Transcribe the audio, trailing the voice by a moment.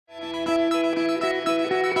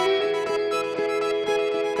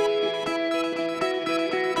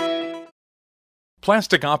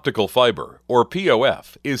Plastic optical fiber, or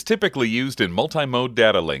POF, is typically used in multi-mode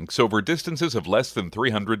data links over distances of less than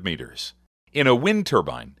 300 meters. In a wind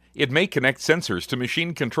turbine, it may connect sensors to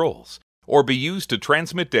machine controls, or be used to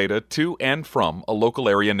transmit data to and from a local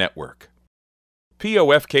area network.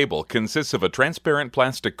 POF cable consists of a transparent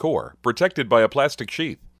plastic core protected by a plastic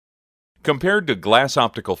sheath. Compared to glass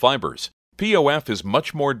optical fibers, POF is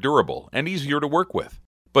much more durable and easier to work with,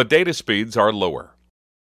 but data speeds are lower.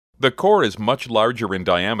 The core is much larger in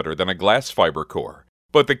diameter than a glass fiber core,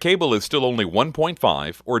 but the cable is still only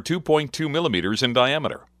 1.5 or 2.2 millimeters in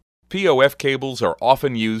diameter. POF cables are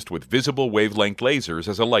often used with visible wavelength lasers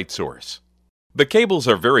as a light source. The cables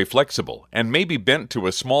are very flexible and may be bent to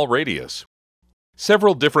a small radius.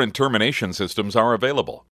 Several different termination systems are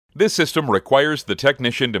available. This system requires the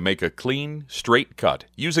technician to make a clean, straight cut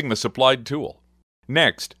using the supplied tool.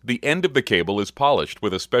 Next, the end of the cable is polished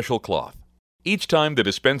with a special cloth. Each time the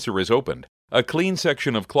dispenser is opened, a clean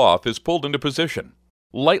section of cloth is pulled into position.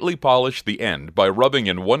 Lightly polish the end by rubbing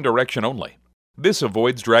in one direction only. This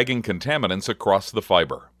avoids dragging contaminants across the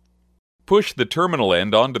fiber. Push the terminal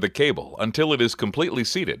end onto the cable until it is completely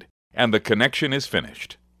seated, and the connection is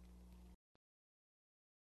finished.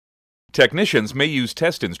 Technicians may use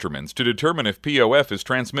test instruments to determine if POF is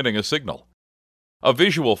transmitting a signal. A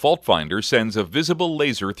visual fault finder sends a visible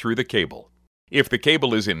laser through the cable. If the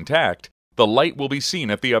cable is intact, the light will be seen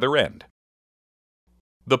at the other end.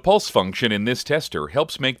 The pulse function in this tester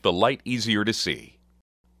helps make the light easier to see.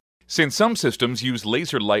 Since some systems use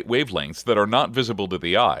laser light wavelengths that are not visible to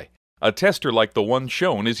the eye, a tester like the one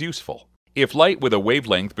shown is useful. If light with a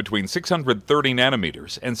wavelength between 630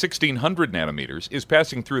 nanometers and 1600 nanometers is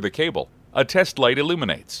passing through the cable, a test light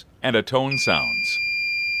illuminates, and a tone sounds.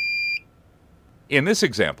 In this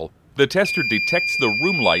example, the tester detects the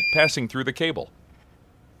room light passing through the cable.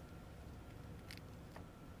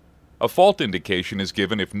 A fault indication is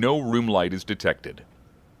given if no room light is detected.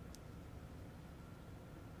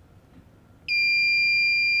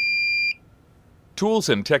 Tools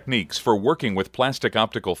and techniques for working with plastic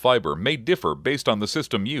optical fiber may differ based on the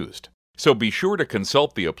system used, so be sure to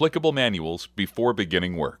consult the applicable manuals before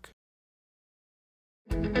beginning work.